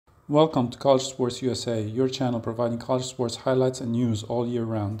Welcome to College Sports USA, your channel providing college sports highlights and news all year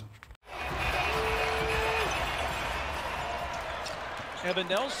round. Evan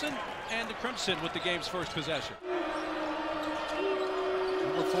Nelson and the Crimson with the game's first possession.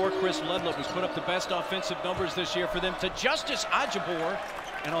 Number 4, Chris Ledlow, who's put up the best offensive numbers this year for them, to Justice Ajibor.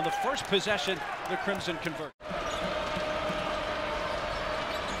 And on the first possession, the Crimson convert.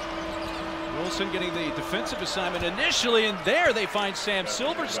 Wilson getting the defensive assignment initially, and there they find Sam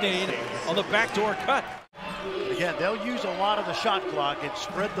Silverstein on the backdoor cut. Again, they'll use a lot of the shot clock and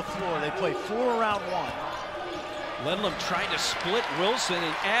spread the floor. They play 4 around 1. Ledlam trying to split Wilson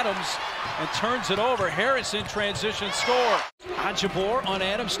and Adams and turns it over. Harris in transition score. Ajibor on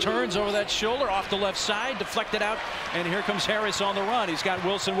Adams, turns over that shoulder off the left side, deflected out, and here comes Harris on the run. He's got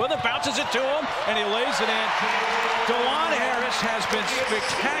Wilson with him, bounces it to him, and he lays it in. DeJuan Harris has been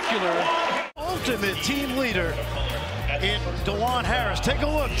spectacular. Ultimate team leader in DeJuan Harris. Take a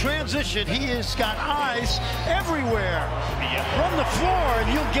look, transition. He has got eyes everywhere. Run the floor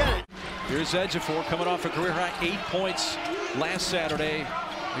and you'll get it. Here's Ejiofor coming off a career-high 8 points last Saturday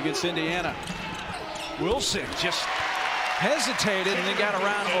against Indiana. Wilson just hesitated and then got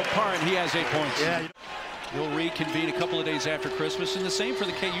around O'Parr, and he has 8 points. Yeah. We'll reconvene a couple of days after Christmas, and the same for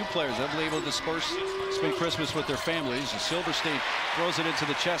the KU players. They'll be able to spend Christmas with their families. Silverstein throws it into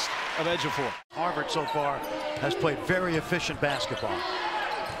the chest of Ejiofor. Harvard so far has played very efficient basketball.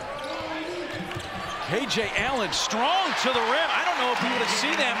 KJ Allen strong to the rim. I don't know if you would have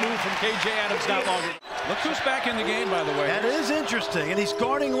seen that move from KJ Adams not long ago. Look who's back in the game, by the way. That is interesting, and he's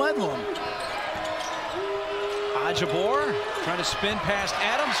guarding Ledlam. Ajibor trying to spin past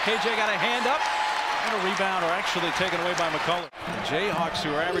Adams. KJ got a hand up. And a rebound, or actually taken away by McCullough. The Jayhawks,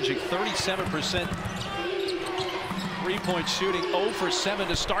 who are averaging 37% three-point shooting, 0 for 7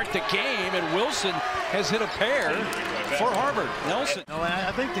 to start the game, and Wilson has hit a pair for Harvard. Nelson. No,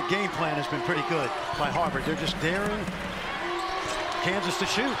 I think the game plan has been pretty good by Harvard. They're just daring Kansas to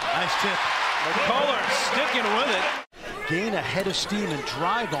shoot. Nice tip. McCullough sticking with it. Gain a head of steam and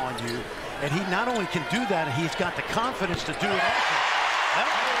drive on you, and he not only can do that, he's got the confidence to do it also.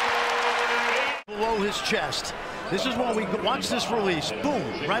 Below his chest. This is when we watch this release. Boom,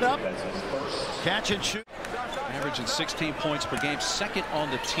 right up. Catch and shoot. Averaging 16 points per game, second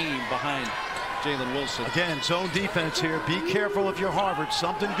on the team behind Jalen Wilson. Again, zone defense here. Be careful if you're Harvard.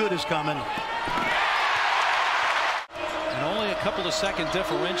 Something good is coming. And only a couple of second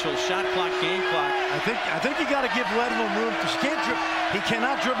differential, shot clock, game clock. I think you got to give Ledlam room because he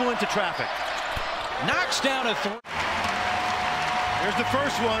cannot dribble into traffic. Knocks down a 3. Here's the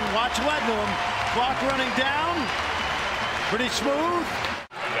first one. Watch Ledlam. Clock running down. Pretty smooth.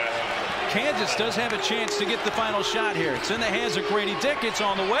 Kansas does have a chance to get the final shot here. It's in the hands of Grady Dick. It's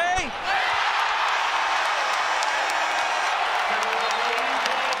on the way.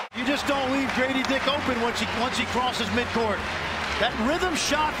 You just don't leave Grady Dick open once he crosses midcourt. That rhythm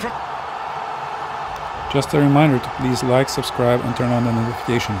shot from... Just a reminder to please like, subscribe, and turn on the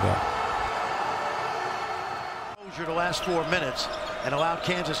notification bell. The last 4 minutes and allowed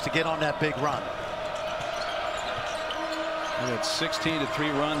Kansas to get on that big run. And it's 16-3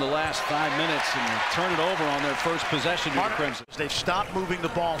 run the last 5 minutes, and they turn it over on their first possession to the Crimson. They've stopped moving the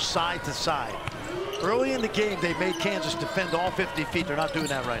ball side to side. Early in the game, they made Kansas defend all 50 feet. They're not doing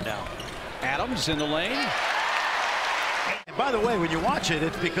that right now. Adams in the lane. And by the way, when you watch it,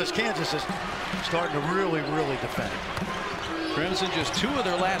 it's because Kansas is starting to really defend. Crimson just 2 of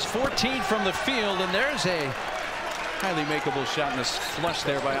their last 14 from the field, and there's a highly makeable shot, and this flush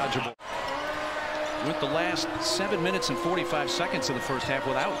there by Ajibor. With the last 7 minutes and 45 seconds of the first half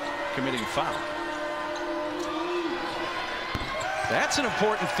without committing a foul. That's an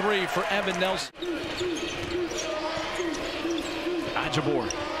important 3 for Evan Nelson. Ajibor.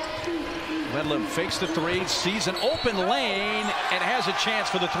 Ledlam fakes the 3, sees an open lane, and has a chance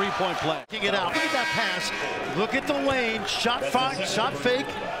for the 3-point play. Look at that pass. Look at the lane. Shot fake.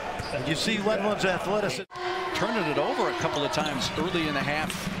 And you see Ledlam's athleticism. Turning it over a couple of times early in the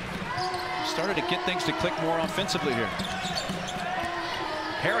half. Started to get things to click more offensively here.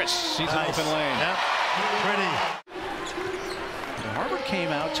 Harris sees an open lane. Yep. Pretty. And Harvard came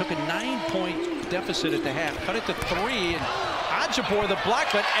out, took a 9-point deficit at the half, cut it to 3, and Ajibor the block,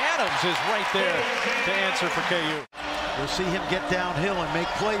 but Adams is right there to answer for KU. We'll see him get downhill and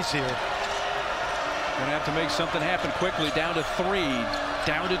make plays here. Gonna have to make something happen quickly. Down to 3,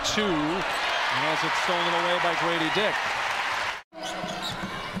 down to 2. Has it stolen away by Grady Dick.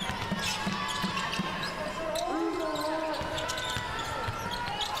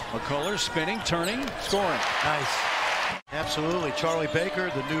 McCullough spinning, turning, scoring. Nice. Absolutely. Charlie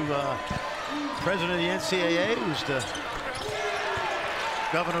Baker, the new president of the NCAA, who's the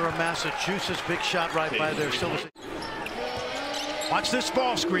Governor of Massachusetts, big shot right by there. Watch this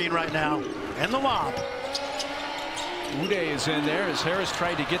ball screen right now, and the lob. Ude is in there as Harris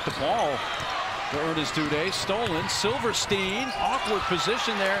tried to get the ball to Ernest Ude. Stolen. Silverstein, awkward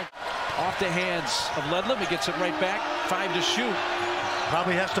position there. Off the hands of Ledlam. He gets it right back. 5 to shoot.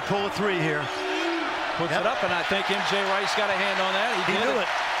 Probably has to pull a 3 here. Puts it up, and I think M.J. Rice got a hand on that. He did it.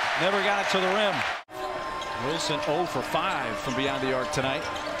 Never got it to the rim. Wilson 0 for 5 from beyond the arc tonight.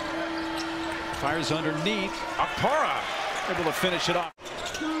 Fires underneath. Akpara able to finish it off.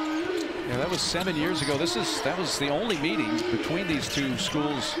 Yeah, that was 7 years ago. That was the only meeting between these two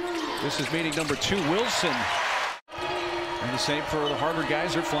schools. This is meeting number 2. Wilson. And the same for the Harvard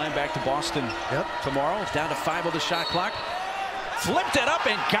guys. They're flying back to Boston tomorrow. Down to 5 on the shot clock. Flipped it up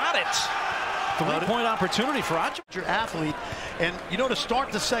and got it. 3-point opportunity for your athlete. And you know, to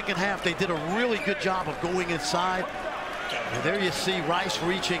start the second half, they did a really good job of going inside. And there you see Rice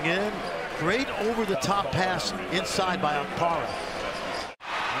reaching in. Great over-the-top pass inside by Akpara.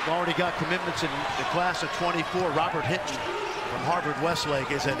 We've already got commitments in the class of 24. Robert Hinton from Harvard Westlake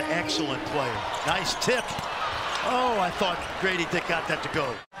is an excellent player. Nice tip. Oh, I thought Grady Dick got that to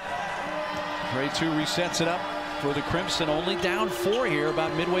go. Trey 2 resets it up for the Crimson. Only down 4 here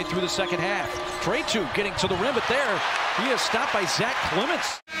about midway through the second half. Trey 2 getting to the rim, but there he is stopped by Zach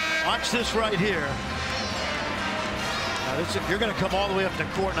Clements. Watch this right here. Now you're going to come all the way up to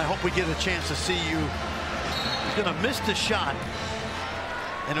court, and I hope we get a chance to see you. He's going to miss the shot,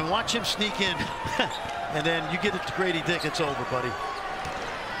 and then watch him sneak in, and then you get it to Grady Dick. It's over, buddy.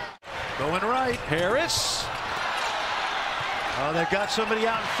 Going right. Harris. Oh, they've got somebody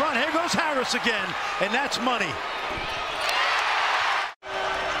out in front. Here goes Harris again, and that's money.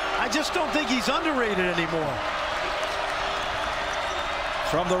 I just don't think he's underrated anymore.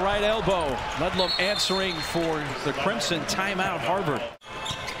 From the right elbow, Ledlam answering for the Crimson. Timeout, Harvard.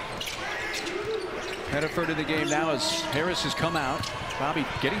 Pettiford in the game now as Harris has come out. Bobby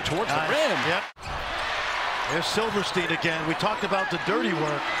getting towards the rim. Yep. There's Silverstein again. We talked about the dirty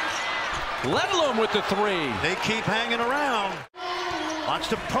work. Ledlam with the 3. They keep hanging around. Watch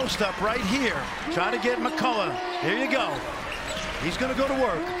the post up right here. Try to get McCullough. There you go. He's going to go to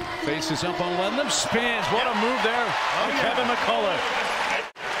work. Faces up on Ledlam. Spins. What a move there by Kevin McCullough.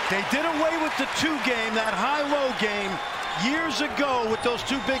 They did away with the 2 game, that high-low game, years ago with those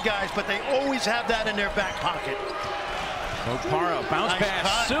 2 big guys, but they always have that in their back pocket. Okpara, bounce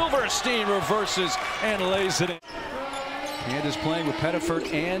pass. Silverstein reverses and lays it in. And is playing with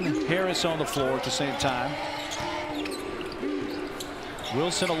Pettiford and Harris on the floor at the same time.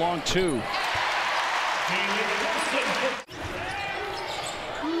 Wilson along 2.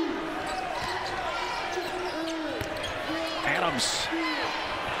 Adams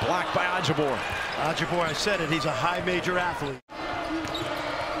blocked by Ajabor. Ajabor, I said it, he's a high major athlete.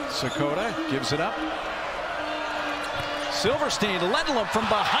 Sakota gives it up. Silverstein, Ledlam from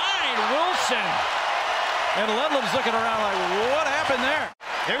behind Wilson. And Ledlam's looking around like, what happened there?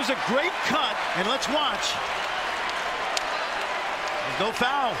 There's a great cut, and let's watch. There's no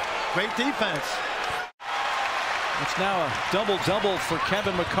foul. Great defense. It's now a double-double for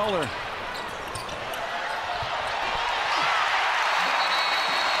Kevin McCullough.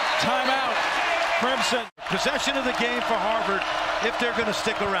 Timeout, Crimson. Possession of the game for Harvard if they're going to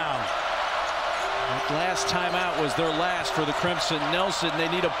stick around. That last timeout was their last for the Crimson. Nelson, they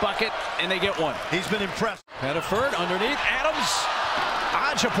need a bucket, and they get one. He's been impressed. Pettiford underneath. Adams.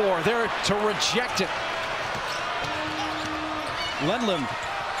 Ajabor there to reject it. Ledlam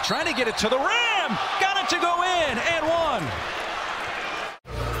trying to get it to the rim. Got it to go in, and one.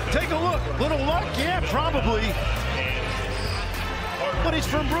 Take a look. Little luck, yeah, probably. But he's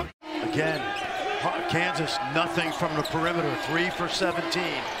from Brook. Again, Kansas, nothing from the perimeter. 3 for 17.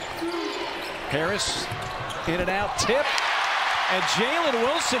 Harris in and out, tip, and Jalen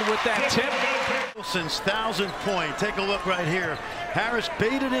Wilson with that tip. Wilson's 1,000th point. Take a look right here. Harris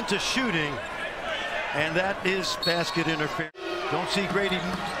baited into shooting, and that is basket interference. Don't see Grady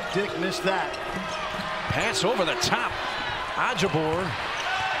Dick miss that. Pass over the top. Ajabor,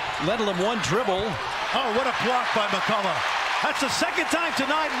 Ledlam one dribble. Oh, what a block by McCullough. That's the second time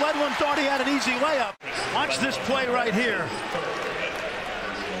tonight Ledlam thought he had an easy layup. Watch this play right here.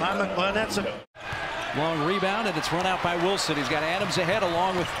 That's a long rebound, and it's run out by Wilson. He's got Adams ahead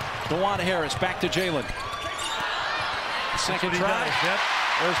along with DeJuan Harris. Back to Jalen. Second try. Yep.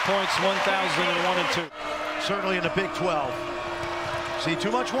 There's points 1,001 and 2. Certainly in the Big 12. See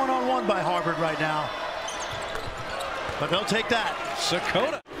too much one-on-one by Harvard right now. But they'll take that.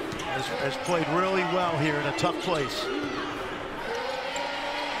 Sakota has played really well here in a tough place.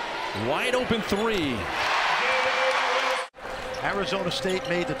 Wide open 3. Arizona State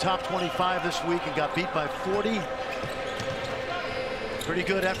made the top 25 this week and got beat by 40. Pretty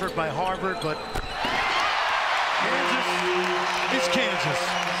good effort by Harvard, but Kansas is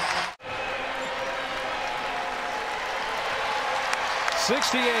Kansas.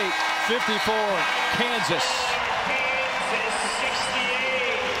 68-54, Kansas.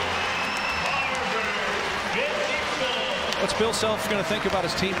 What's Bill Self going to think about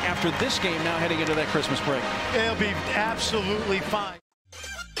his team after this game now heading into that Christmas break? They'll be absolutely fine.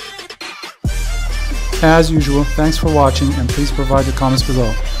 As usual, thanks for watching and please provide your comments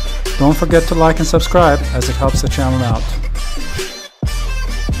below. Don't forget to like and subscribe as it helps the channel out.